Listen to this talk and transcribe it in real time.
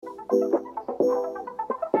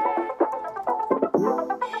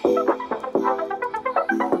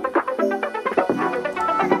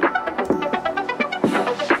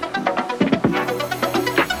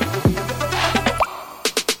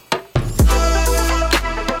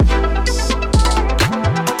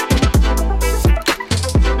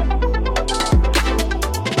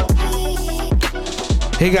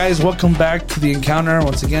Hey guys, welcome back to The Encounter.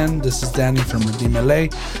 Once again, this is Danny from Redeem LA.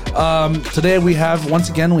 Today we have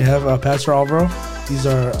Pastor Alvaro. He's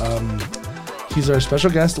our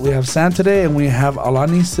special guest. We have Sam today, and we have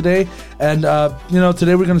Alanis today. And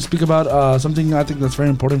today we're going to speak about something I think that's very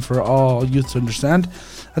important for all youth to understand.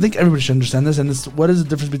 I think everybody should understand this, and it's what is the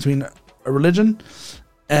difference between a religion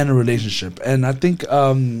and a relationship. And I think,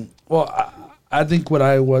 I think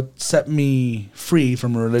what set me free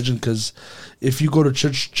from a religion, because if you go to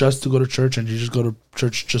church just to go to church and you just go to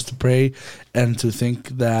church just to pray and to think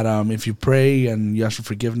that if you pray and you ask for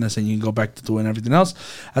forgiveness and you can go back to doing everything else,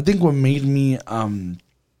 I think what made me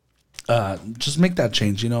just make that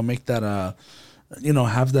change, make that have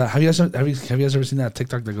that. Have you guys ever seen that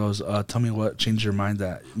TikTok that goes, tell me what changed your mind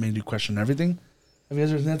that made you question everything? Have you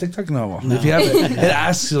guys ever seen that TikTok? No. If you haven't, it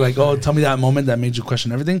asks you like, oh, tell me that moment that made you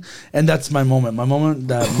question everything. And that's my moment. My moment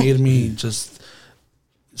that made me just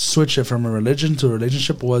switch it from a religion to a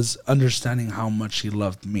relationship was understanding how much he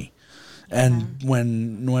loved me. And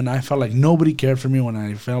when I felt like nobody cared for me, when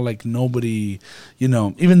I felt like nobody,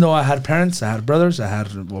 even though I had parents, I had brothers,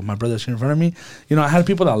 my brothers here in front of me, I had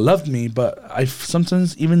people that loved me, but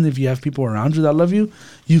sometimes, even if you have people around you that love you,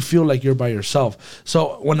 you feel like you're by yourself.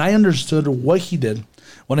 So when I understood what he did,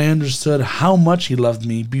 when I understood how much he loved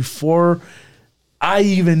me before I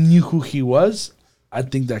even knew who he was, I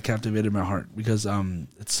think that captivated my heart, because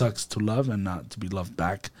it sucks to love and not to be loved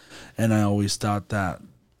back. And I always thought that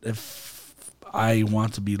if I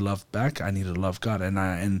want to be loved back, I need to love God.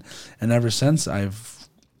 And ever since, I've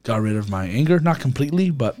got rid of my anger, not completely,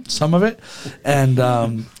 but some of it, and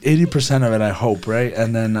 80% of it, I hope, right?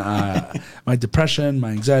 And then my depression,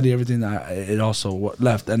 my anxiety, everything, it also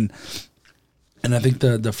left. And I think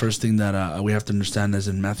the first thing that we have to understand is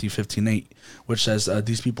in Matthew 15:8, which says,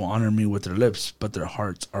 "These people honor me with their lips, but their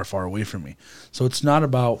hearts are far away from me." So it's not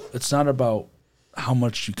about how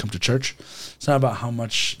much you come to church. It's not about how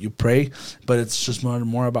much you pray, but it's just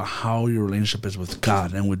more about how your relationship is with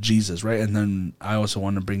God and with Jesus, right? And then I also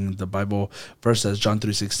want to bring the Bible verse as John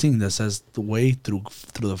 3:16 that says the way through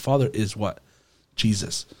the Father is what?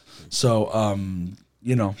 Jesus. So,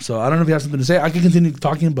 so I don't know if you have something to say. I can continue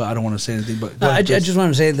talking, but I don't want to say anything. But I just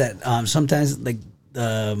want to say that sometimes,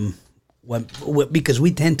 because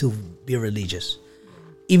we tend to be religious.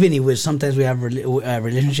 Even if sometimes we have a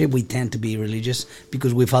relationship, we tend to be religious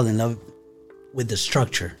because we fall in love with the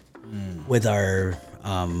structure, with our,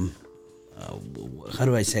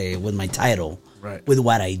 with my title, right, with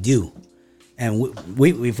what I do. And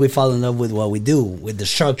if we fall in love with what we do, with the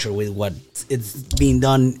structure, with what it's being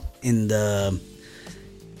done in the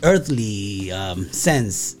earthly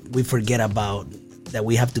sense, we forget about that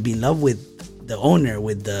we have to be in love with the owner,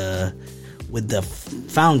 with the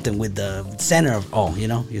fountain, with the center of all, you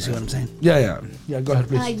see what I'm saying? Yeah, go ahead,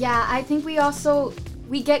 please. I think we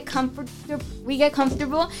get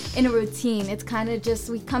comfortable in a routine. It's kind of just,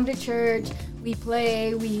 we come to church, we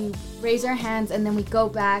play, we raise our hands, and then we go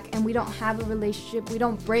back, and we don't have a relationship. We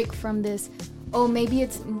don't break from this. Oh, maybe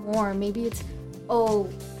it's more. Maybe it's,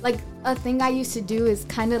 like a thing I used to do is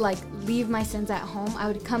kind of like leave my sins at home. I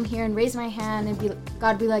would come here and raise my hand, and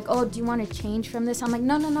God be like, oh, do you want to change from this? I'm like,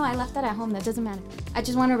 no, I left that at home. That doesn't matter. I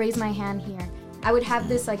just want to raise my hand here. I would have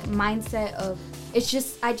this like mindset of,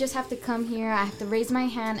 I just have to come here. I have to raise my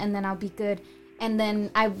hand, and then I'll be good. And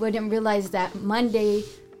then I wouldn't realize that Monday,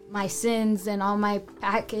 my sins and all my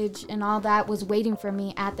package and all that was waiting for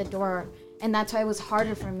me at the door. And that's why it was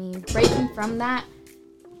harder for me. Breaking from that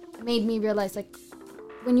made me realize, like,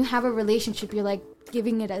 when you have a relationship, you're like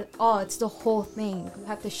giving it all. It's the whole thing. You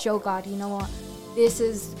have to show God, you know what, this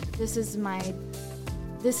is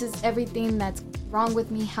everything that's wrong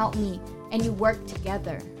with me. Help me, and you work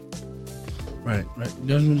together. Right. You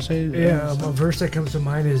guys want to say? Yeah, a verse that comes to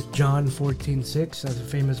mind is John 14:6. That's a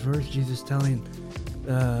famous verse. Jesus telling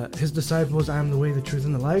his disciples, "I am the way, the truth,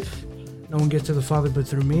 and the life. No one gets to the Father but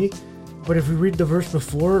through me." But if we read the verse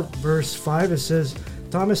before, verse 5, it says,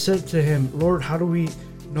 Thomas said to him, "Lord, how do we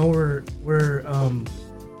know where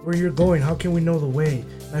you're going? How can we know the way?"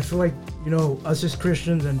 And I feel like, us as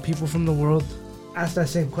Christians and people from the world ask that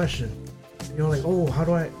same question. Like, oh, how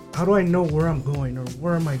do I know where I'm going, or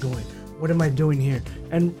where am I going? What am I doing here?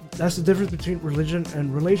 And that's the difference between religion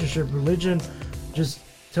and relationship. Religion just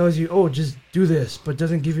tells you, oh, just do this, but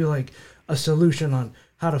doesn't give you like a solution on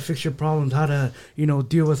how to fix your problems, how to,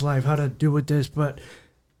 deal with life, how to deal with this. But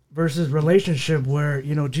versus relationship where,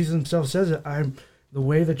 Jesus himself says it, I'm the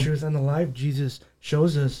way, the truth, and the life. Jesus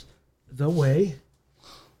shows us the way.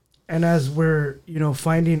 And as we're,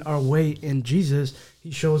 finding our way in Jesus,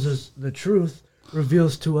 he shows us the truth,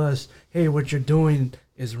 reveals to us, hey, what you're doing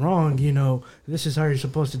is wrong. You know, this is how you're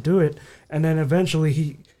supposed to do it. And then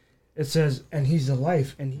eventually it says, and he's the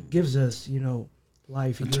life, and he gives us, you know,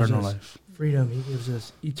 life. He Eternal gives us life. freedom. He gives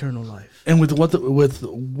us eternal life. And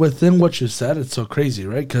within what you said, it's so crazy,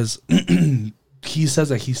 right? Because he says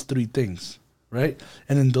that he's three things, right?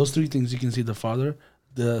 And in those three things, you can see the Father,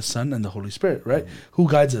 the Son, and the Holy Spirit, right? Who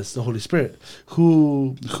guides us? The Holy Spirit.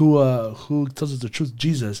 Who tells us the truth?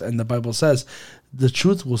 Jesus. And the Bible says, the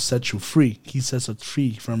truth will set you free. He sets us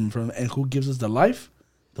free from. And who gives us the life?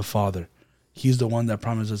 The Father. He's the one that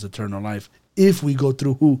promises eternal life if we go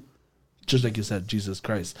through who? Just like you said, Jesus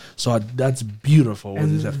Christ. So that's beautiful.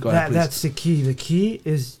 And Go ahead, please. that's the key. The key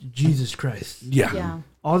is Jesus Christ. Yeah. Yeah.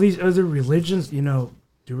 All these other religions, you know,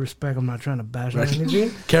 due respect, I'm not trying to bash on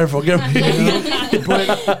anything. Careful.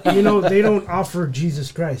 But, you know, they don't offer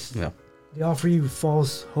Jesus Christ. Yeah. They offer you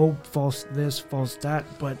false hope, false this, false that,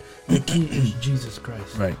 but the key is Jesus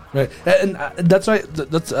Christ. Right. And that's why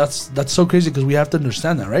that's so crazy, because we have to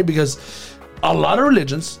understand that, right? Because a lot of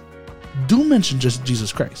religions do mention just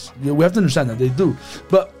Jesus Christ. We have to understand that they do.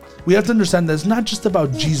 But we have to understand that it's not just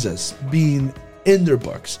about Jesus being in their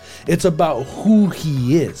books. It's about who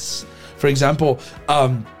he is. For example,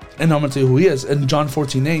 and I'm going to tell you who he is. In John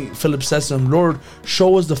 14:8, Philip says to him, Lord,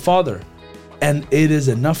 show us the Father, and it is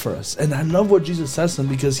enough for us. And I love what Jesus says to him,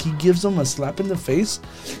 because he gives him a slap in the face.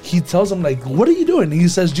 He tells him, like, what are you doing? And he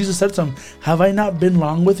says, Jesus said to him, have I not been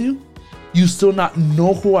long with you? You still not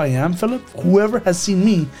know who I am, Philip? Whoever has seen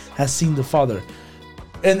me has seen the Father.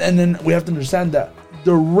 And then we have to understand that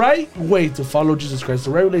the right way to follow Jesus Christ,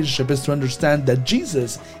 the right relationship, is to understand that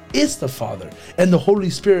Jesus is the Father and the Holy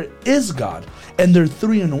Spirit is God, and they're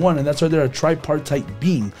three in one, and that's why they're a tripartite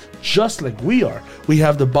being, just like we are. We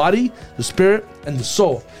have the body, the spirit, and the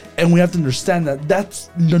soul, and we have to understand that that's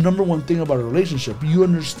the number one thing about a relationship. You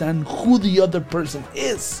understand who the other person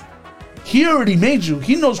is. He already made you.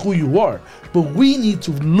 He knows who you are. But we need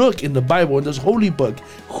to look in the Bible, in this holy book,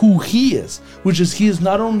 who he is. Which is, he is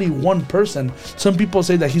not only one person. Some people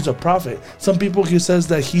say that he's a prophet. Some people, he says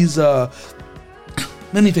that he's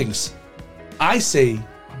many things. I say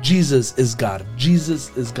Jesus is God.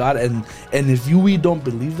 Jesus is God. And if we don't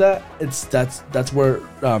believe that, that's where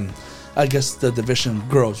I guess the division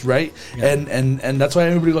grows, right? Yeah. And that's why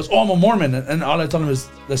everybody goes, oh, I'm a Mormon. And all I tell them is,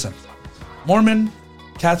 listen, Mormon,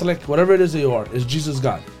 Catholic, whatever it is that you are, is Jesus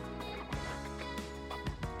God?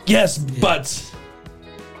 Yes, but.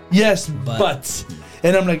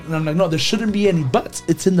 And I'm like, no, there shouldn't be any buts.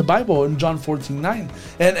 It's in the Bible in John 14:9.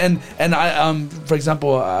 And I for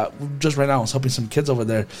example, just right now I was helping some kids over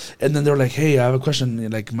there, and then they were like, hey, I have a question.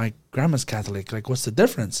 Like, my grandma's Catholic. Like, what's the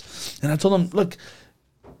difference? And I told them, look,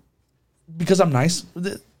 because I'm nice,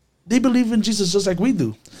 they believe in Jesus just like we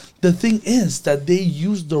do. The thing is that they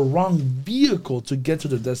use the wrong vehicle to get to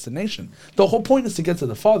their destination. The whole point is to get to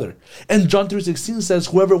the Father. And John 3:16 says,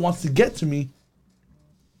 whoever wants to get to me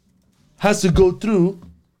has to go through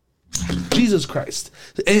Jesus Christ.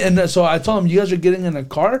 And so I told them, you guys are getting in a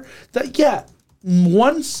car that, yeah,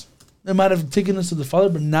 once it might have taken us to the Father,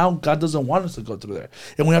 but now God doesn't want us to go through there.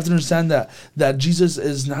 And we have to understand that Jesus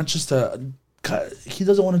is not just he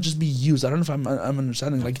doesn't want to just be used. I don't know if I'm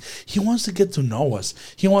understanding. Like, he wants to get to know us.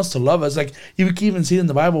 He wants to love us. Like, you can even see it in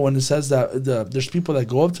the Bible when it says that there's people that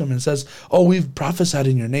go up to him and says, oh, we've prophesied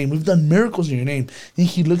in your name. We've done miracles in your name. And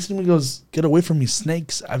he looks at him and goes, get away from me,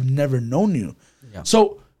 snakes. I've never known you. Yeah.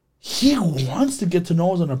 So he wants to get to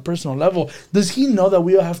know us on a personal level. Does he know that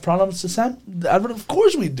we all have problems to Sam? Of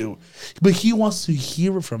course we do. But he wants to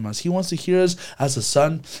hear it from us. He wants to hear us as a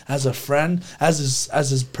son, as a friend, as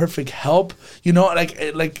his perfect help. You know,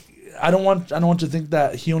 like I don't want to think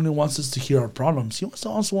that he only wants us to hear our problems. He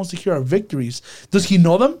also wants to hear our victories. Does he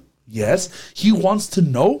know them? Yes. He wants to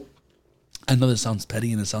know. I know this sounds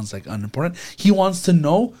petty and it sounds like unimportant. He wants to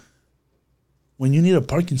know when you need a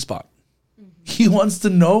parking spot. He wants to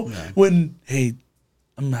know when, hey,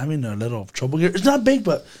 I'm having a little trouble here. It's not big,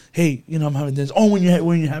 but hey, I'm having this. Oh, when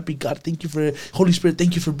you're happy, God, thank you for it. Holy Spirit,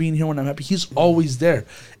 thank you for being here when I'm happy. He's always there,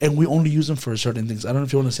 and we only use him for certain things. I don't know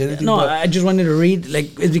if you want to say anything. No, I just wanted to read.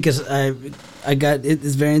 Like, it's because I got.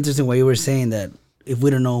 It's very interesting what you were saying, that if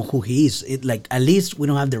we don't know who he is, at least we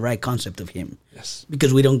don't have the right concept of him. Yes.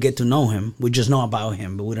 Because we don't get to know him. We just know about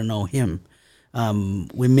him, but we don't know him.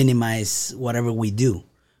 We minimize whatever we do.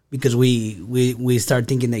 Because we start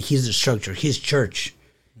thinking that he's the structure, his church,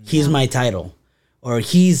 he's my title, or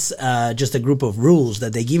he's just a group of rules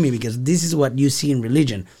that they give me because this is what you see in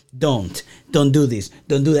religion. Don't do this,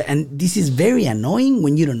 don't do that. And this is very annoying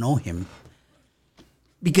when you don't know him.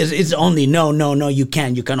 because it's only no, you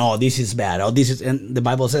can't. Oh, this is bad. Oh, this is, and the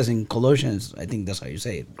Bible says in Colossians, I think that's how you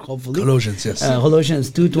say it. Hopefully, Colossians, yes.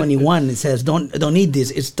 Colossians 2:21. It says, don't eat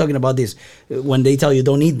this. It's talking about this. When they tell you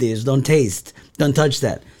don't eat this, don't taste, don't touch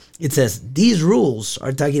that. It says these rules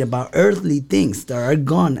are talking about earthly things that are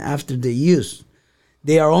gone after their use.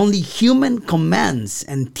 They are only human commands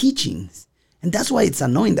and teachings, and that's why it's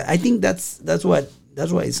annoying. I think that's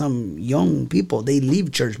why some young people, they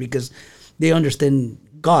leave church because they understand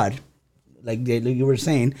God, like you were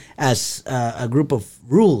saying, as a group of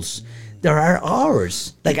rules. There are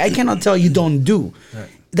ours. Like, I cannot tell you don't do.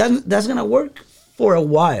 Right. That's gonna work for a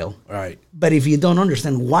while. Right. But if you don't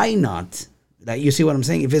understand why not, like, you see what I'm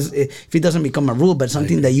saying? If it doesn't become a rule, but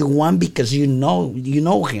something that you want because you know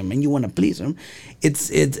him and you want to please him,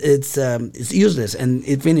 it's useless. And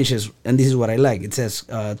it finishes, and this is what I like. It says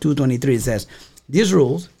 2:23. It says these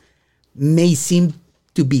rules may seem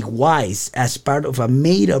to be wise as part of a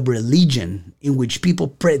made-up religion in which people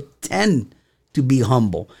pretend to be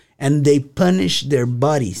humble and they punish their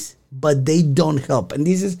bodies, but they don't help. And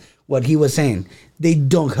this is what he was saying. They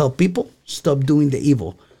don't help people stop doing the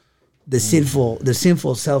evil the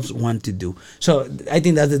sinful selves want to do. So I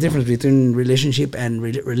think that's the difference between relationship and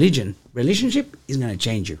religion. Relationship is going to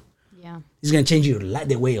change you. Yeah. It's going to change your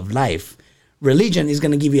the way of life. Religion is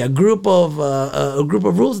going to give you a group of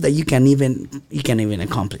rules that you can't even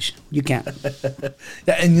accomplish. You can't.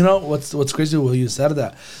 Yeah, and you know what's crazy? What you said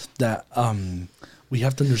that we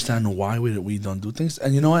have to understand why we don't do things.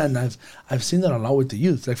 And you know what? And I've seen that a lot with the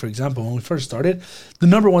youth. Like, for example, when we first started, the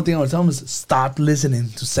number one thing I would tell them is stop listening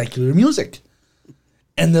to secular music.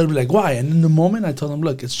 And they'll be like, why? And in the moment, I told them,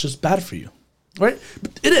 look, it's just bad for you, right?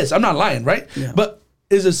 But it is. I'm not lying, right? Yeah. But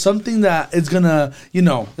is it something that it's gonna,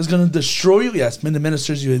 it's gonna destroy you? Yes, the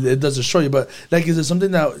ministers you, it does destroy you. But like, is it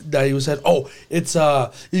something that you said, oh, it's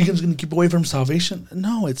you're just gonna keep away from salvation?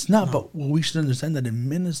 No, it's not. No. But we should understand that it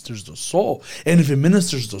ministers the soul, and if it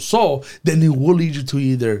ministers the soul, then it will lead you to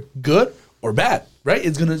either good or bad, right?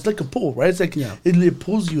 It's like a pull, right? It's like it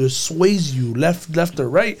pulls you, it sways you left or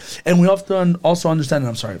right, and we have to also understand. And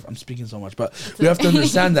I'm sorry if I'm speaking so much, but we have to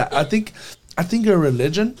understand that. I think a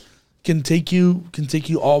religion can take you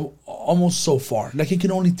almost so far. Like, it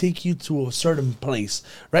can only take you to a certain place,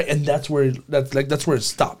 right? And that's where it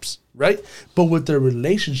stops, right? But with the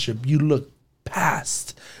relationship, you look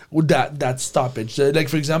past that stoppage. Like,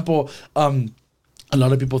 for example, a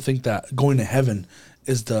lot of people think that going to heaven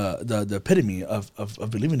is the epitome of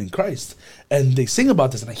believing in Christ, and they sing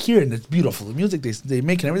about this, and I hear it, and it's beautiful. The music they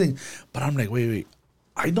make and everything, but I'm like, wait,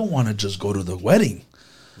 I don't want to just go to the wedding.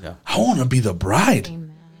 Yeah, I want to be the bride. Amen.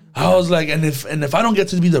 I was like, and if I don't get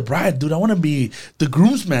to be the bride, dude, I want to be the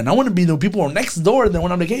groomsman. I want to be the people who are next door. And then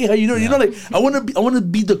when I'm like, hey, how you doing? Like, I want to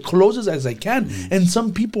be the closest as I can. Mm-hmm. And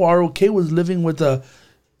some people are okay with living with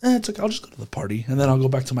it's like, I'll just go to the party and then I'll go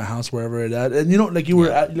back to my house wherever it at. And like you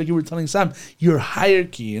were telling Sam, your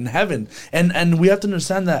hierarchy in heaven, and we have to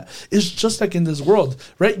understand that it's just like in this world,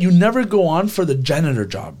 right? You never go on for the janitor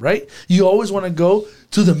job, right? You always want to go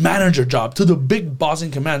to the manager job, to the big boss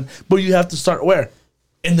in command, but you have to start where?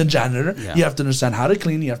 In the janitor. You have to understand how to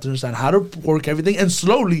clean, you have to understand how to work everything, and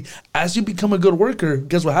slowly, as you become a good worker,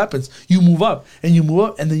 guess what happens? You move up, and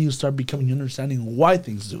then you start becoming understanding why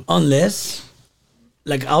things do. Unless,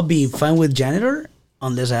 like, I'll be fine with janitor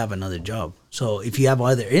unless I have another job. So if you have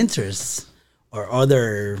other interests or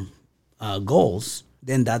other goals,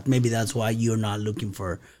 then that's why you're not looking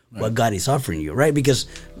for what God is offering you, right? Because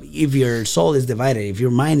if your soul is divided, if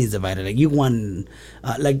your mind is divided, like you want,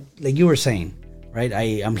 like you were saying, right?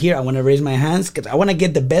 I'm here. I want to raise my hands because I want to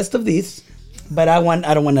get the best of this, but I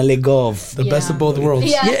don't want to let go of the best of both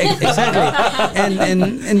worlds. Yeah, exactly.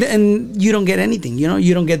 and you don't get anything.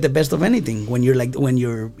 You don't get the best of anything when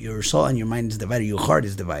your soul and your mind is divided. Your heart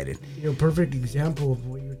is divided. Perfect example of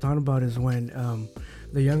what you're talking about is when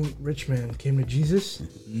the young rich man came to Jesus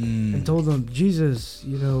and told him, Jesus,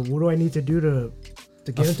 what do I need to do to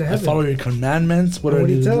get into heaven? I follow your commandments. What do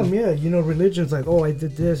you tell him? Religion's like, I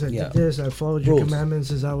did this, I did this, I followed your commandments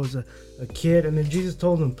since I was a kid. And then Jesus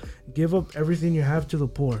told him, give up everything you have to the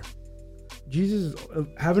poor. Jesus,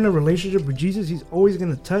 having a relationship with Jesus, he's always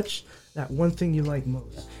going to touch that one thing you like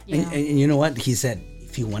most. Yeah. And you know what? He said,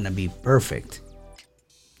 if you want to be perfect.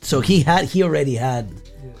 So he already had,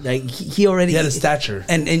 like, he had a stature.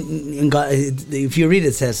 And God, if you read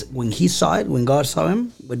it, says, when God saw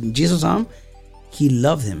him, when Jesus saw him, he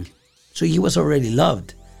loved him. So he was already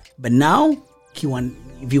loved. But now, if you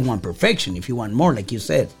want perfection, if you want more, like you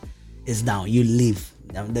said, it's now you live.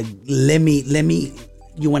 Let me,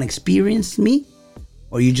 you want to experience me,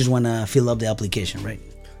 or you just want to fill up the application, right?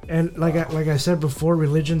 And like I said before,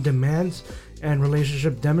 religion demands and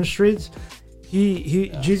relationship demonstrates.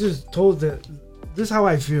 Jesus told this is how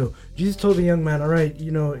I feel. Jesus told the young man, all right,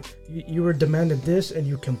 you were demanded this and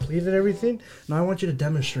you completed everything. Now I want you to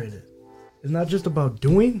demonstrate it. It's not just about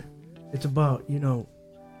doing, it's about,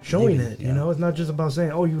 showing it. It's not just about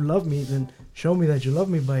saying, oh, you love me, then show me that you love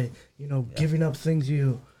me by, giving up things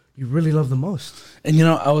you really love the most. And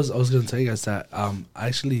I was going to tell you guys that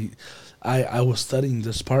actually I was studying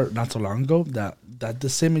this part not so long ago that the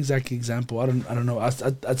same exact example. I don't know. I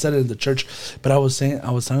said it in the church, but I was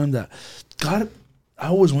telling him that God. I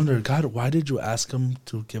always wondered, God, why did you ask him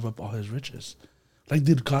to give up all his riches? Like,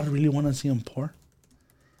 did God really want to see him poor?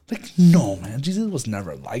 Like, no, man. Jesus was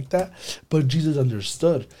never like that. But Jesus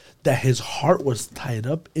understood that his heart was tied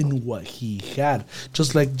up in what he had.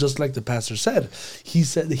 Just like the pastor said. He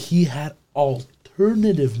said that he had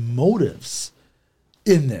alternative motives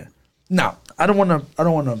in there. Now, I don't want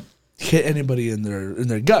to hit anybody in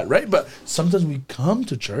their gut, right? But sometimes we come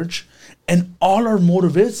to church and all our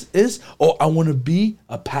motive is I want to be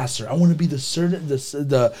a pastor. I want to be the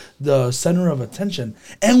center of attention.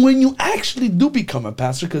 And when you actually do become a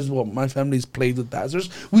pastor, because my family's played with pastors,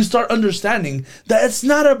 we start understanding that it's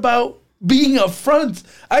not about being up front.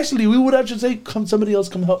 Actually, we would actually say, somebody else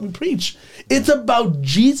come help me preach. It's about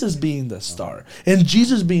Jesus being the star and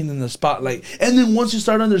Jesus being in the spotlight. And then once you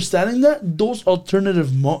start understanding that, those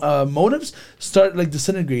alternative motives start like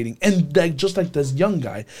disintegrating. And just like this young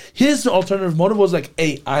guy, his alternative motive was like,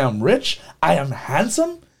 hey, I am rich, I am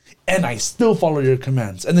handsome, and I still follow your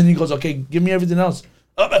commands. And then he goes, okay, give me everything else.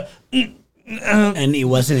 And it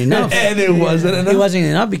wasn't enough. And it wasn't enough. It wasn't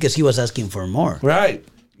enough because he was asking for more. Right.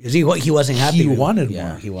 He wasn't happy. He wanted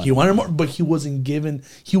more. He wanted more, but he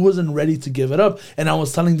wasn't ready to give it up. And I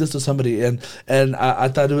was telling this to somebody, and I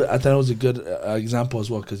thought it was a good example as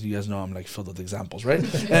well, because you guys know I'm like filled with examples, right?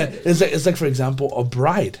 And it's like for example, a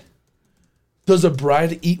bride. Does a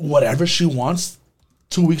bride eat whatever she wants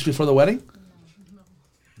 2 weeks before the wedding?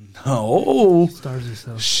 No. Starves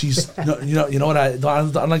herself. She's you know what I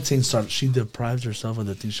don't like saying starve. She deprives herself of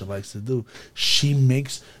the things she likes to do. She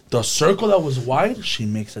makes the circle that was wide, she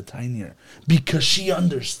makes it tinier, because she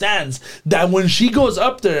understands that when she goes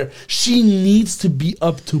up there, she needs to be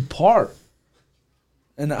up to par.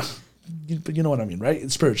 And you know what I mean, right?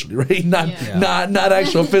 It's spiritually, right? Not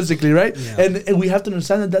actual physically, right? Yeah. And we have to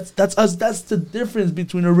understand that that's us. That's the difference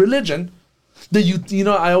between a religion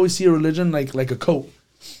that I always see a religion like a coat.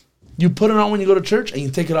 You put it on when you go to church and you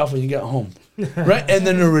take it off when you get home, right? And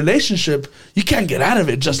then a relationship, you can't get out of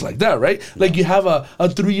it just like that, right? Like you have a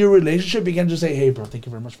 3-year relationship, you can't just say, hey, bro, thank you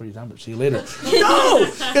very much for your time, but see you later. No!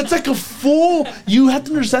 It's like you have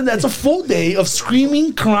to understand that it's a full day of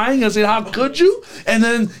screaming, crying, and saying, how could you? And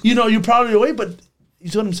then, you're probably away, but you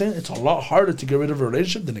see what I'm saying? It's a lot harder to get rid of a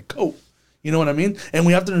relationship than a coat. You know what I mean? And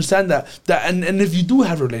we have to understand that and if you do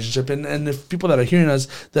have a relationship, and if people that are hearing us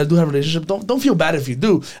that do have a relationship, don't feel bad if you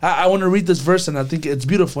do. I want to read this verse, and I think it's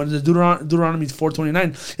beautiful. It's Deuteronomy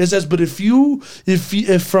 4:29. It says, but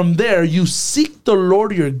if from there you seek the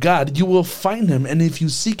Lord your God, you will find him. And if you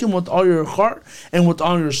seek him with all your heart and with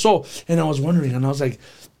all your soul. And I was wondering, and I was like,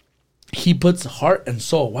 he puts heart and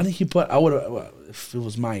soul. Why didn't he put, if it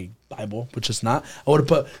was my Bible, which it's not, I would have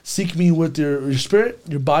put seek me with your spirit,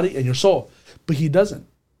 your body, and your soul. But he doesn't,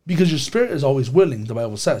 because your spirit is always willing, the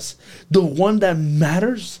Bible says. The one that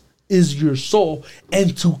matters is your soul,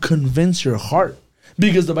 and to convince your heart.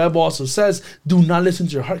 Because the Bible also says, do not listen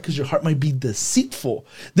to your heart, because your heart might be deceitful.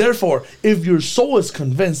 Therefore, if your soul is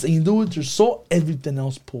convinced and you do it with your soul, everything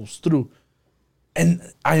else pulls through. And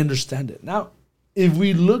I understand it. Now, if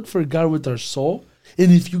we look for God with our soul,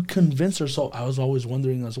 and if you convince our soul, I was always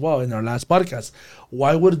wondering as well in our last podcast,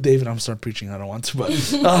 why would David, I'm start preaching, I don't want to, but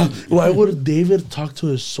why would David talk to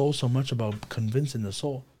his soul so much about convincing the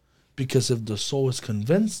soul? Because if the soul is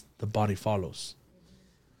convinced, the body follows.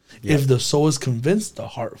 Yeah. If the soul is convinced, the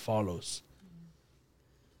heart follows.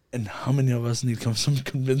 And how many of us need some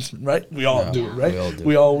convincement, right? We all do, right?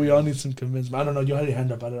 We all need some convincement. I don't know, you had your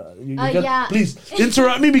hand up. Yeah. Please,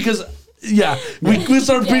 interrupt me, because... Yeah, we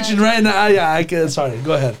start preaching right now. I can. Sorry,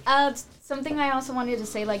 go ahead. Something I also wanted to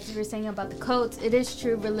say, like you were saying about the coats, it is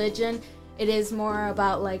true. Religion, it is more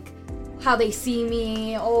about like how they see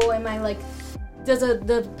me. Oh, am I like? Does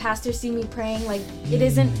the pastor see me praying? Like it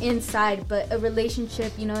isn't inside, but a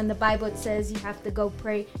relationship. In the Bible it says you have to go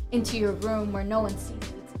pray into your room where no one sees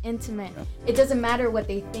you. It's intimate. Yeah. It doesn't matter what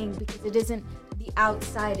they think, because it isn't the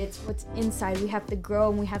outside. It's what's inside. We have to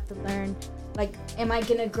grow and we have to learn. Like, am I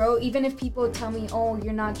gonna grow? Even if people tell me, oh,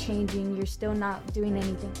 you're not changing, you're still not doing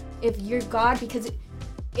anything. If you're God, because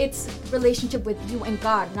it's relationship with you and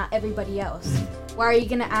God, not everybody else. Why are you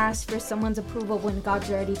gonna ask for someone's approval when God's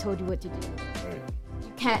already told you what to do?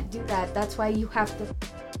 You can't do that. That's why you have to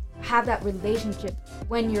have that relationship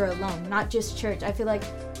when you're alone, not just church. I feel like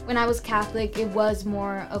when I was Catholic, it was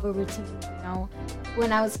more of a routine, you know.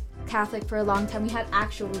 When I was Catholic for a long time, we had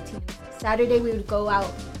actual routines. Saturday we would go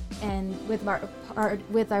out and with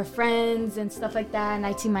our friends and stuff like that, and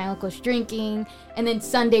I'd see my uncles drinking. And then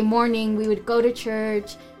Sunday morning we would go to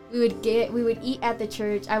church. We would eat at the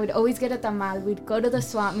church. I would always get a tamal. We'd go to the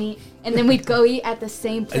swap meet, and then we'd go eat at the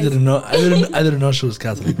same place. I didn't know she was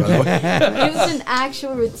Catholic, by the way. It was an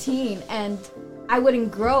actual routine, and I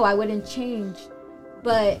wouldn't grow. I wouldn't change.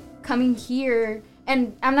 But coming here,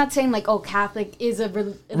 and I'm not saying like, oh, Catholic is a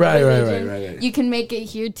religion. Right. You can make it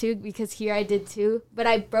here too, because here I did too. But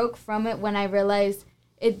I broke from it when I realized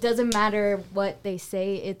it doesn't matter what they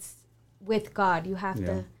say. It's with God. You have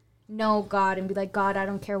to know God and be like, God, I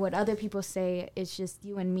don't care what other people say. It's just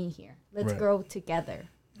you and me here. Let's grow together.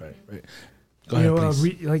 Right. Go ahead,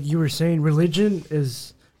 please. Like you were saying, religion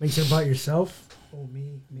makes it about yourself. Oh,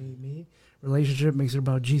 me. Relationship makes it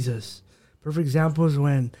about Jesus. Perfect example is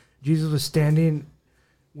when Jesus was standing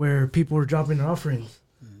where people were dropping their offerings.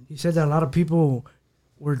 He said that a lot of people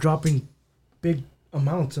were dropping big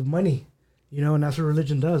amounts of money, and that's what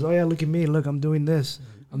religion does. Oh yeah, look at me. Look, I'm doing this.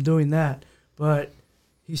 I'm doing that. But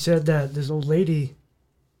he said that this old lady,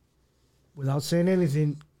 without saying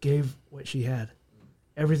anything, gave what she had,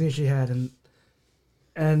 everything she had,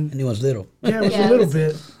 and it was little. Yeah, it was a little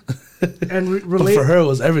bit. And but for her, it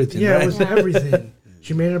was everything. Yeah, right? it was everything.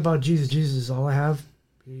 She made it about Jesus. Jesus is all I have.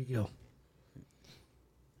 Here you go.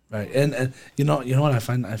 Right, and you know what I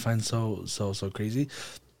find so crazy,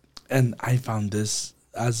 and I found this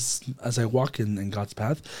as I walk in God's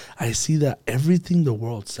path, I see that everything the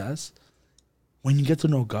world says, when you get to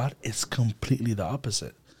know God, it's completely the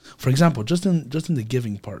opposite. For example, just in the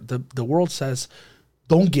giving part, the world says,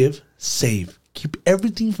 don't give, save. Keep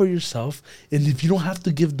everything for yourself, and if you don't have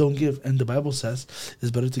to give, don't give. And the Bible says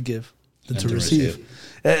it's better to give than to receive.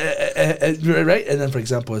 Right? And then, for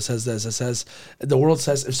example, it says this. It says, the world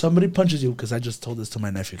says, if somebody punches you, because I just told this to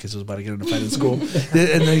my nephew because he was about to get in a fight in school,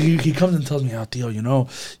 and then he comes and tells me, oh, Theo,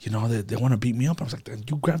 they want to beat me up. I was like,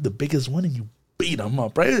 you grab the biggest one and you beat him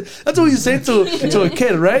up, right? That's what you say to a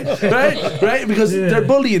kid, right? Right? Because they're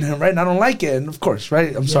bullying him, right? And I don't like it. And of course,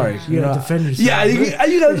 right? I'm sorry. You gotta defend yourself. Yeah,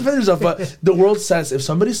 you gotta defend yourself. But the world says if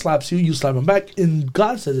somebody slaps you, you slap him back. And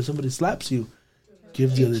God says if somebody slaps you,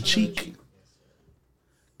 give the other cheek.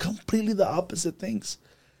 Completely the opposite things.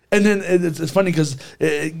 And then it's funny because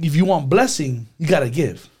if you want blessing, you gotta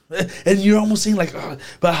give. And you're almost saying like, oh,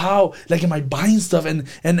 but how? Like, am I buying stuff? And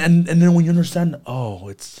then when you understand, oh,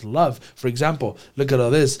 it's love. For example, look at all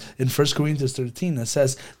this in 1 Corinthians 13. It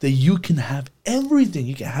says that you can have everything.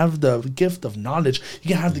 You can have the gift of knowledge. You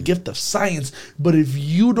can have the gift of science. But if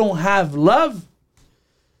you don't have love,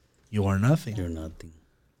 you are nothing. You're nothing.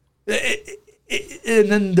 And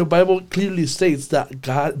then the Bible clearly states that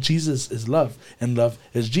Jesus is love, and love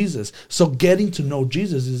is Jesus. So getting to know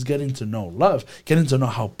Jesus is getting to know love, getting to know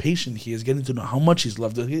how patient he is, getting to know how much he's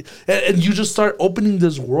loved. And you just start opening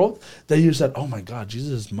this world that you said, oh my God,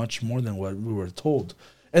 Jesus is much more than what we were told.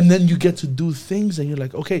 And then you get to do things and you're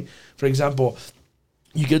like, okay, for example,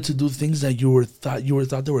 you get to do things that you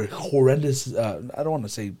thought they were horrendous. I don't want to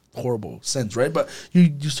say horrible sins, right? But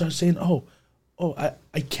you start saying, oh,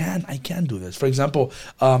 I can do this. For example,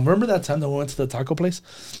 remember that time that we went to the taco place,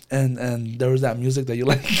 and there was that music that you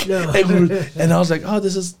like, and I was like, oh,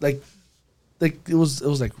 this is like it was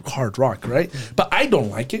like hard rock, right? But I don't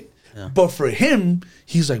like it. Yeah. But for him,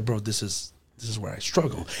 he's like, bro, this is where I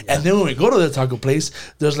struggle. Yeah. And then when we go to the taco place,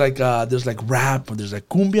 there's like rap, there's like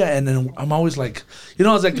cumbia, and then I'm always like,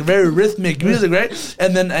 it's like very rhythmic music, right?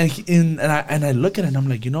 And then I look at it and I'm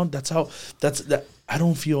like, that's I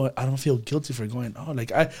don't feel guilty for going, oh,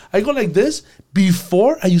 like I go like this.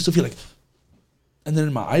 Before I used to feel like, and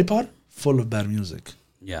then my iPod full of bad music.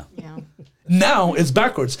 Yeah. Now it's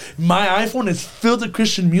backwards. My iPhone is filled with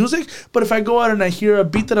Christian music, but if I go out and I hear a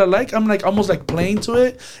beat that I like, I'm like almost like playing to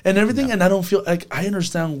it and everything, and I don't feel like I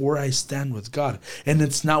understand where I stand with God. And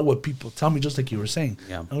it's not what people tell me, just like you were saying.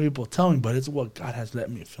 Yeah. Not what people tell me, but it's what God has let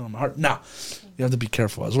me feel in my heart. Now, you have to be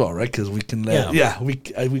careful as well, right? Because we can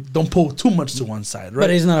we don't pull too much to one side, right? But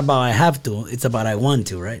it's not about I have to; it's about I want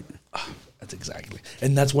to, right? That's exactly,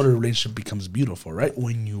 and that's what a relationship becomes beautiful, right?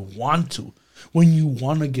 When you want to. When you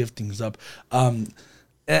want to give things up, and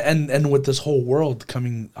with this whole world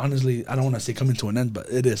coming, honestly, I don't want to say coming to an end, but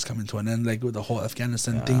it is coming to an end. Like with the whole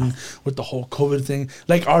Afghanistan thing, with the whole COVID thing,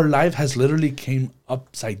 like our life has literally came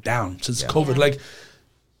upside down since COVID. Like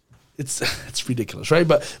it's ridiculous, right?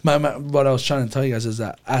 But what I was trying to tell you guys is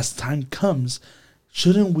that as time comes,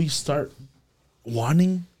 shouldn't we start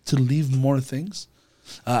wanting to leave more things?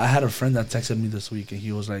 I had a friend that texted me this week, and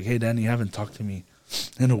he was like, "Hey, Danny, you haven't talked to me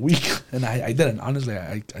in a week," and I didn't. Honestly,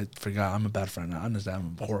 I forgot. I'm a bad friend. Honestly,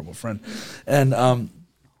 I'm a horrible friend, and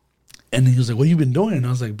he was like, "What have you been doing?" And I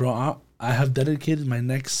was like, "Bro, I have dedicated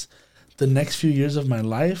the next few years of my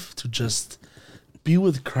life to just be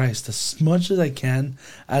with Christ as much as I can,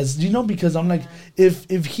 as you know, because I'm like,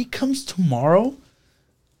 if he comes tomorrow,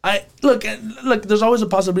 I look. There's always a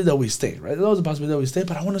possibility that we stay, right? There's always a possibility that we stay,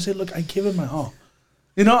 but I want to say, look, I gave it my all.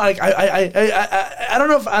 You know, like I don't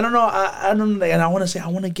know, and I want to say I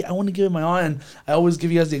want to give it my all, and I always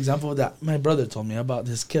give you guys the example that my brother told me about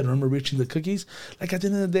this kid. Remember reaching the cookies? Like at the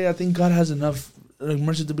end of the day, I think God has enough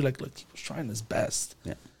mercy to be like, look, he was trying his best.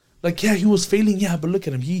 Yeah. Like, yeah, he was failing, yeah, but look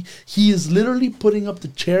at him. He is literally putting up the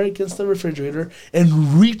chair against the refrigerator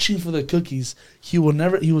and reaching for the cookies. He was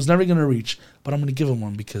never gonna reach, but I'm gonna give him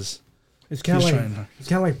one because it's kind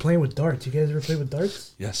of like playing with darts. You guys ever play with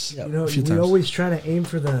darts? Yes. You know, we always try to aim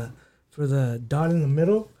for the dot in the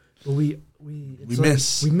middle, but we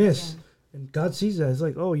miss. We miss, and God sees that. It's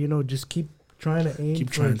like, oh, you know, just keep trying to aim.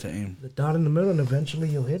 Keep trying to aim the dot in the middle, and eventually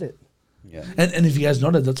you'll hit it. Yeah, and if you guys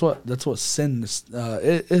know that's what sin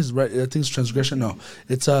is, right? I think it's transgression. No,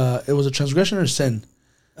 it was a transgression or sin.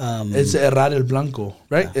 It's errar el blanco,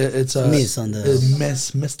 right? Yeah. It's a miss on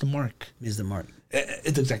the miss the mark. Miss the mark.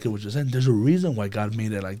 It's exactly what you're saying. There's a reason why God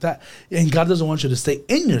made it like that, and God doesn't want you to stay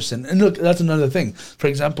in your sin. And look, that's another thing. For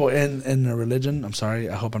example, in a religion, I'm sorry,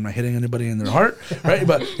 I hope I'm not hitting anybody in their heart, right?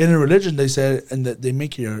 But in a religion, they said, and that they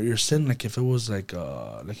make your sin like if it was like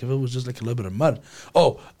if it was just like a little bit of mud.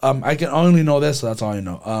 I can only know this, so that's all I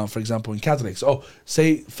know. For example, in Catholics,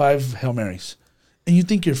 say 5 Hail Marys, and you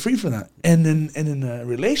think you're free from that. And in a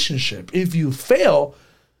relationship, if you fail,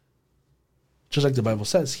 just like the Bible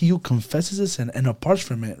says, he who confesses his sin and apart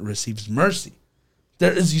from it receives mercy.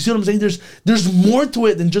 You see what I'm saying? There's more to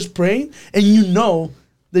it than just praying, and you know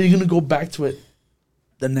that you're gonna go back to it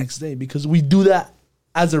the next day because we do that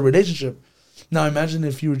as a relationship. Now imagine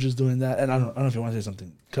if you were just doing that, and I don't know if you want to say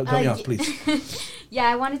something. Cut me off, please. Yeah,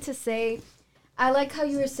 I wanted to say, I like how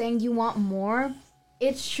you were saying you want more.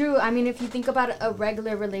 It's true. I mean, if you think about a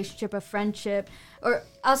regular relationship, a friendship, or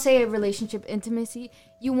I'll say a relationship intimacy,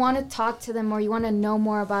 you want to talk to them more. You want to know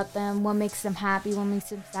more about them, what makes them happy, what makes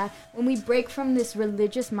them sad. When we break from this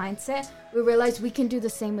religious mindset, we realize we can do the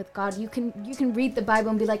same with God. You can read the Bible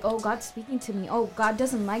and be like, oh, God's speaking to me. Oh, God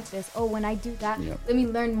doesn't like this. Oh, when I do that, let me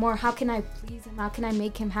learn more. How can I please him? How can I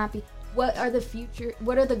make him happy? What are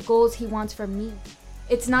the goals he wants from me?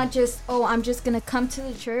 It's not just, oh, I'm just going to come to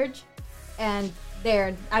the church and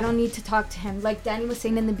there, I don't need to talk to him. Like Danny was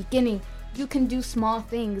saying in the beginning, you can do small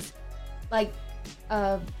things like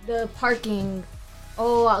the parking.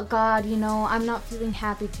 Oh, God, I'm not feeling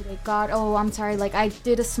happy today. God, oh, I'm sorry. Like, I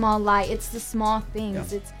did a small lie. It's the small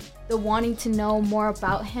things. Yeah. It's the wanting to know more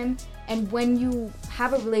about him. And when you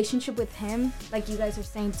have a relationship with him, like you guys are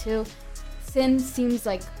saying too, sin seems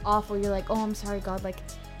like awful. You're like, oh, I'm sorry, God. Like,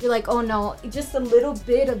 you're like, oh no, just a little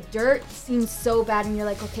bit of dirt seems so bad. And you're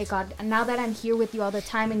like, okay, God, now that I'm here with you all the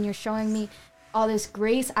time and you're showing me all this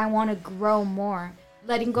grace, I want to grow more.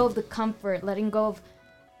 Letting go of the comfort, letting go of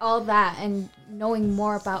all that and knowing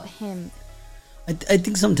more about him. I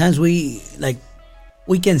think sometimes we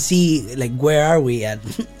can see like where are we at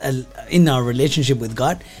in our relationship with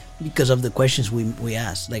God because of the questions we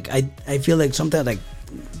ask. Like I feel like sometimes like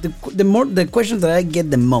the questions that I get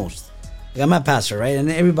the most. Like I'm a pastor, right? And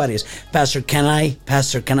everybody is, Pastor, can I?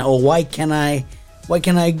 Or why can I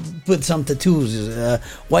put some tattoos?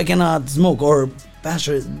 Why cannot smoke? Or,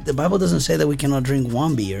 Pastor, the Bible doesn't say that we cannot drink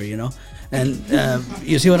one beer, And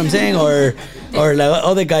you see what I'm saying? Or like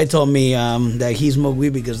other guy told me that he smoked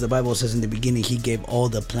weed because the Bible says in the beginning he gave all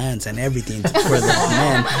the plants and everything for the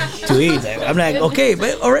man to eat. I'm like, okay,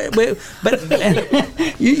 but all right, but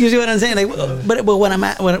you see what I'm saying? Like, but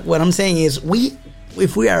what I'm saying is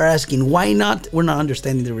if we are asking why not, we're not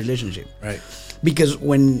understanding the relationship, right? Because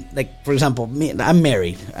when, like, for example, me, I'm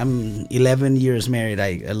married. I'm 11 years married.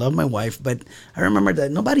 I love my wife, but I remember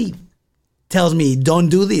that nobody tells me don't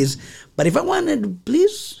do this. But if I wanted to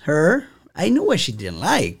please her, I knew what she didn't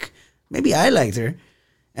like. Maybe I liked her,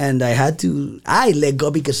 and I let go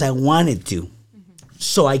because I wanted to,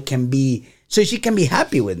 so she can be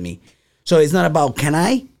happy with me. So it's not about can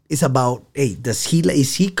I. It's about, hey,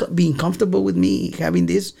 is he being comfortable with me having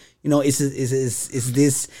this? Is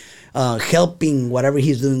this helping whatever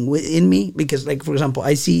he's doing in me? Because, like, for example,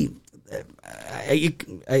 I see, I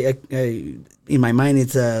in my mind,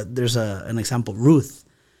 there's an example, Ruth.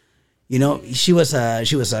 You know, she was a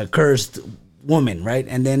cursed woman, right?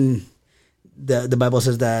 And then the Bible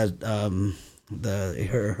says that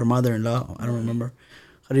her mother-in-law, I don't remember,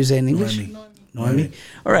 how do you say it in English? Noemi.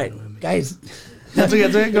 All right, guys. That's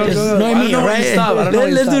okay. Go. Noemi, all right?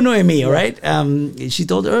 Let's do Noemi, all Yeah. right? She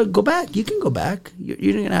told her, go back. You can go back. You're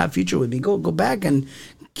going to have a future with me. Go back and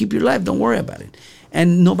keep your life. Don't worry about it.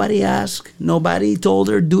 And nobody asked. Nobody told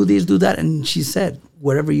her, do this, do that. And she said,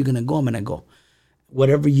 wherever you're going to go, I'm going to go.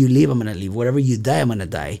 Whatever you leave, I'm gonna leave. Whatever you die, I'm gonna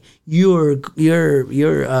die. Your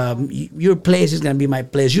place is gonna be my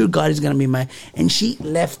place. Your God is gonna be my. And she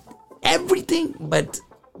left everything, but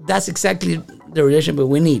that's exactly the relationship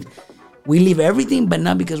we need. We leave everything, but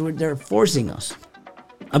not because they're forcing us,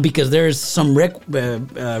 because there's some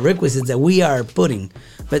requisites that we are putting,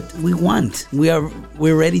 but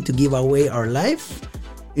we're ready to give away our life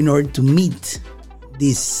in order to meet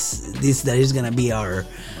this that is gonna be our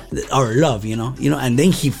love, you know. And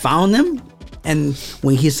then he found them, and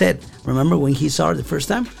when he said, remember when he saw her the first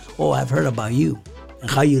time, oh, I've heard about you and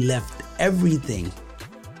how you left everything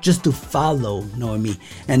just to follow Noemi.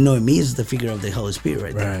 And Noemi is the figure of the Holy Spirit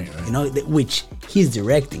right there. Right. You know, which he's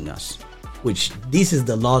directing us, which this is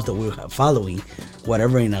the laws that we're following,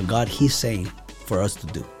 whatever in our God he's saying for us to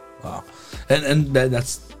do. Wow, and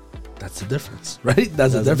that's the difference, right?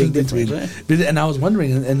 That's the a big difference difference, between. And I was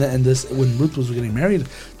wondering, and this when Ruth was getting married,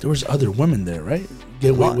 there was other women there, right?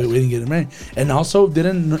 Waiting getting married, and also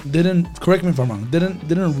didn't correct me if I'm wrong.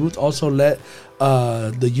 Didn't Ruth also let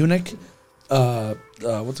the eunuch,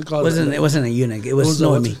 what's it called? It wasn't a eunuch. It was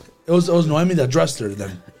Noemi. It was Noemi that dressed her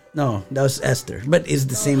then. No, that was Esther. But it's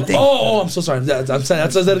the same thing. Oh, I'm so sorry. I'm saying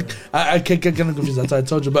I get kind of confused. That's what I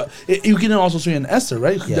told you. But you can also see in Esther,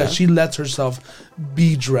 right? Yeah. That she lets herself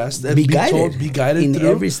be dressed and be guided, guided in through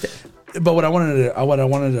every step. But what I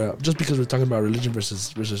wanted to, just because we're talking about religion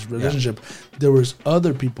versus relationship, there was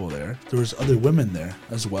other people there. There was other women there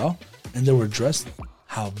as well, and they were dressed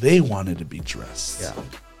how they wanted to be dressed. Yeah.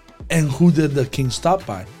 And who did the king stop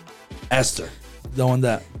by? Esther, the one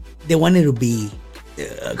that They wanted to be,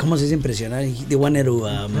 ¿cómo se dice impresionar? They wanted to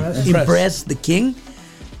impress the king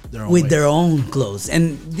with their own clothes.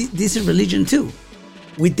 And this is religion too.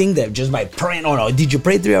 We think that just by praying, oh no, did you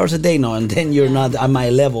pray 3 hours a day? No, and then you're not at my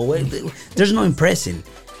level. There's no impressing.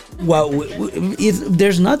 Well,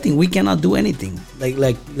 there's nothing. We cannot do anything.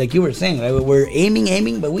 Like you were saying, right? We're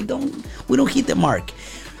aiming, but we don't hit the mark.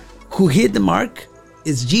 Who hit the mark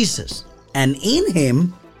is Jesus, and in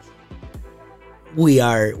Him we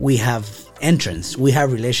have entrance. We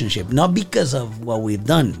have relationship, not because of what we've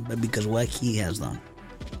done, but because what He has done.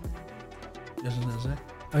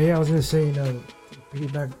 Oh yeah, I was gonna say,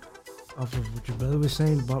 piggyback off of what your brother was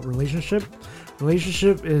saying about relationship.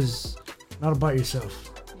 Relationship is not about yourself.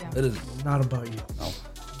 Yeah. it is. Not about you. No.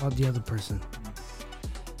 About the other person.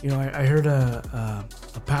 I heard a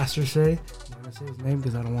pastor say, I'm gonna say his name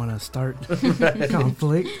because I don't want to start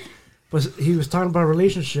conflict. But he was talking about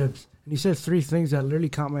relationships, and he said 3 things that literally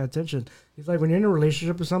caught my attention. He's like, when you're in a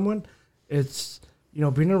relationship with someone, it's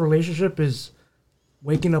being in a relationship is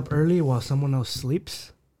waking up early while someone else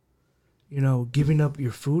sleeps. Giving up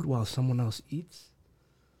your food while someone else eats,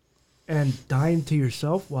 and dying to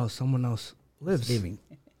yourself while someone else lives. Living.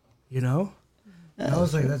 And I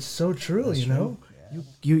was like, that's so true. That's true. Yeah.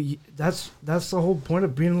 You that's the whole point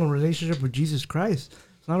of being in a relationship with Jesus Christ.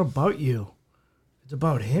 It's not about you. It's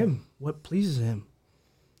about Him. What pleases Him.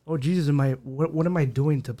 Oh, Jesus, what am I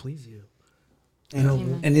doing to please you?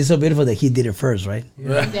 And it's so beautiful that He did it first, right?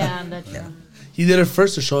 Yeah, that's true. He did it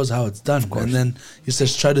first to show us how it's done, and then he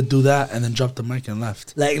says, "Try to do that," and then dropped the mic and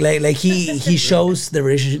left. Like he shows the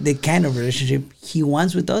relationship, the kind of relationship He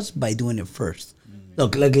wants with us by doing it first.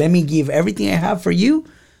 Look, let me give everything I have for you,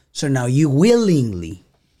 so now you willingly,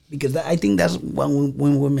 because I think that's when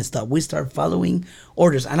women stop. We start following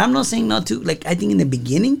orders, and I'm not saying not to. I think in the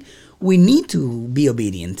beginning we need to be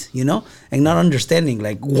obedient, and not understanding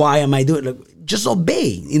why am I doing it. Just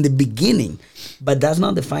obey in the beginning, but that's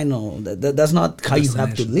not the final. That's not how you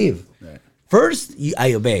have to live. Right. First,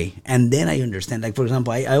 I obey, and then I understand. For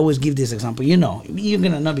example, I always give this example. You're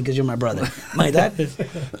gonna know because you're my brother. My dad,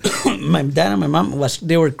 and my mom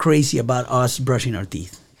they were crazy about us brushing our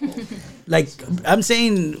teeth. I'm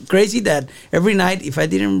saying crazy that every night if I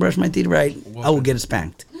didn't brush my teeth right, I would get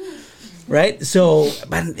spanked. Right, so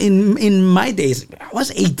but in my days, I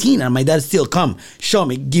was 18, and my dad still come show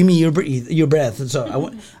me, give me your breath. And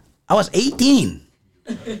so I was 18.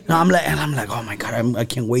 Now I'm like, oh my God, I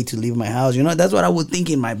can't wait to leave my house. That's what I would think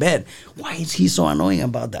in my bed. Why is he so annoying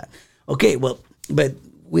about that? Okay, well, but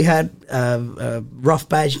we had a rough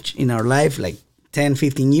patch in our life, 10,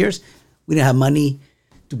 15 years. We didn't have money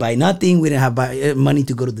to buy nothing. We didn't have money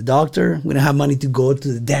to go to the doctor. We didn't have money to go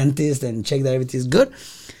to the dentist and check that everything's good.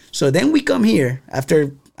 So then we come here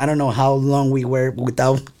after, I don't know how long we were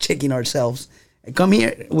without checking ourselves. We come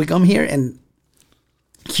here and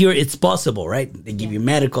here it's possible, right? They give you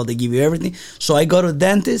medical, they give you everything. So I go to the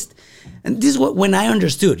dentist, and this is when I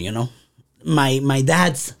understood, my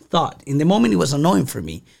dad's thought. In the moment, it was annoying for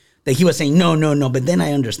me that he was saying, no, but then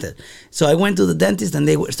I understood. So I went to the dentist, and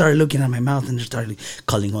they started looking at my mouth, and they started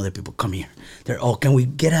calling other people, come here. Can we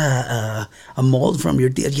get a mold from your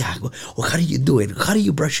teeth? Yeah. Well, how do you do it? How do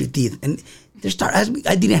you brush your teeth? And they start asking me.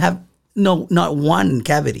 I didn't have not one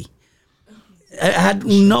cavity. I had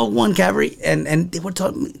no one cavity, and they were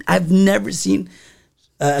telling me, I've never seen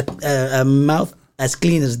a mouth as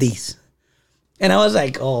clean as these. And I was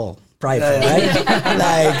like, oh, prideful, right?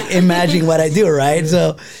 Like, imagine what I do, right?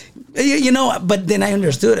 So, but then I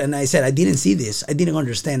understood, and I said, I didn't see this. I didn't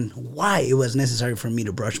understand why it was necessary for me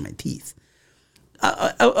to brush my teeth.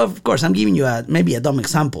 Of course, I'm giving you maybe a dumb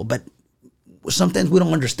example, but sometimes we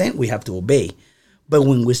don't understand. We have to obey. But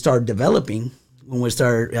when we start developing, when we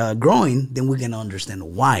start growing, then we're going to understand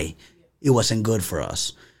why it wasn't good for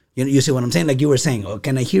us. You see what I'm saying? Like you were saying,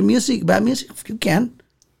 can I hear music, bad music? You can.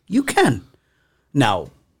 You can. Now,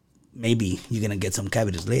 maybe you're going to get some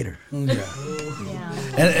cavities later. Yeah.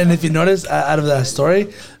 And if you notice, out of that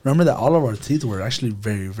story, remember that all of our teeth were actually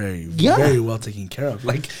very, very, very well taken care of.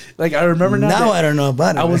 Like I remember now. Now I don't know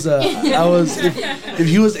about it. I was if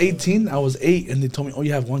he was 18, I was 8, and they told me, oh,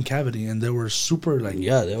 you have one cavity, and they were super like,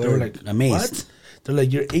 they were like amazed. What? They're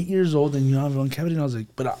like, you're 8 years old and you have one cavity, and I was like,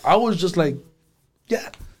 but I was just like, yeah.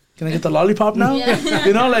 Can I get the lollipop now? Yeah.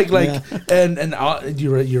 And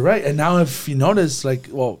you're right. And now if you notice, like,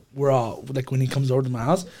 well, we're all like, when he comes over to my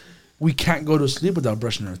house, we can't go to sleep without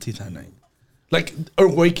brushing our teeth at night. Like, or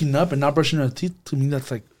waking up and not brushing our teeth, to me,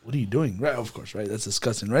 that's like, what are you doing? Right, of course, right? That's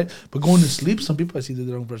disgusting, right? But going to sleep, some people I see that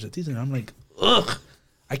they don't brush their teeth, and I'm like, ugh.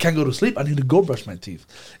 I can't go to sleep. I need to go brush my teeth.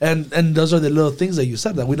 And those are the little things that you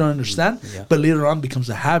said that we don't understand, but later on becomes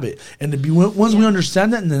a habit. And once we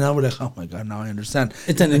understand that, and then now we're like, oh my God, now I understand.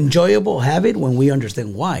 It's an enjoyable habit when we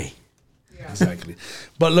understand why. Yeah. Exactly.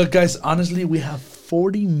 But look, guys, honestly, we have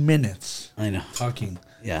 40 minutes talking.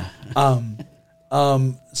 Yeah.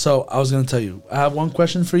 So I was going to tell you, I have one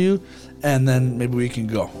question for you, and then maybe we can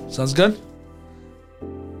go. Sounds good?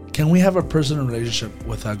 Can we have a personal relationship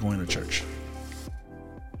without going to church?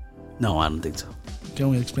 No, I don't think so. Can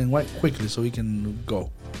we explain why quickly so we can go?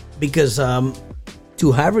 Because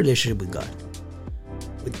to have a relationship with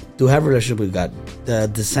God, the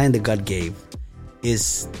design that God gave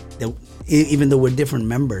is that even though we're different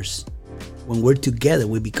members, when we're together,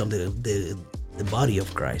 we become the body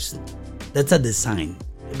of Christ. That's a design.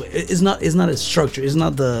 It's not a structure. It's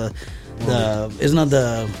not the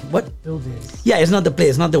what? Building. Yeah, it's not the place.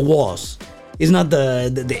 It's not the walls. It's not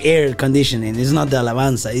the air conditioning. It's not the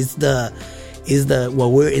alabanza. It's the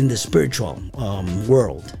we're in the spiritual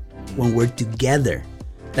world when we're together.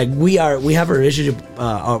 Like we have a relationship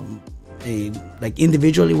like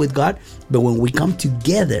individually with God, but when we come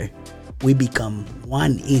together, we become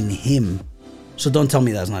one in Him. So don't tell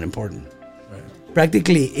me that's not important. Right.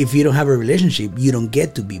 Practically, if you don't have a relationship, you don't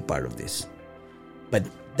get to be part of this. But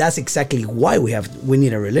that's exactly why we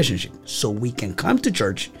need a relationship, so we can come to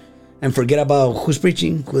church and forget about who's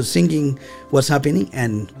preaching, who's singing, what's happening,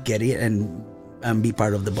 and get it and be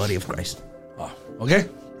part of the body of Christ. Oh, okay,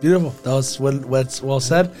 beautiful. That was well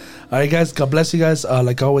said. All right, guys. God bless you guys.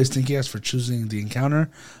 Like always, thank you guys for choosing The Encounter.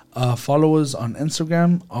 Follow us on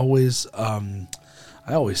Instagram. Always,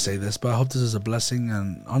 I always say this, but I hope this is a blessing.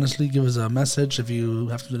 And honestly, give us a message if you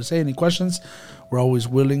have to say any questions. We're always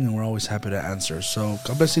willing and we're always happy to answer. So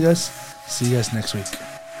God bless you guys. See you guys next week.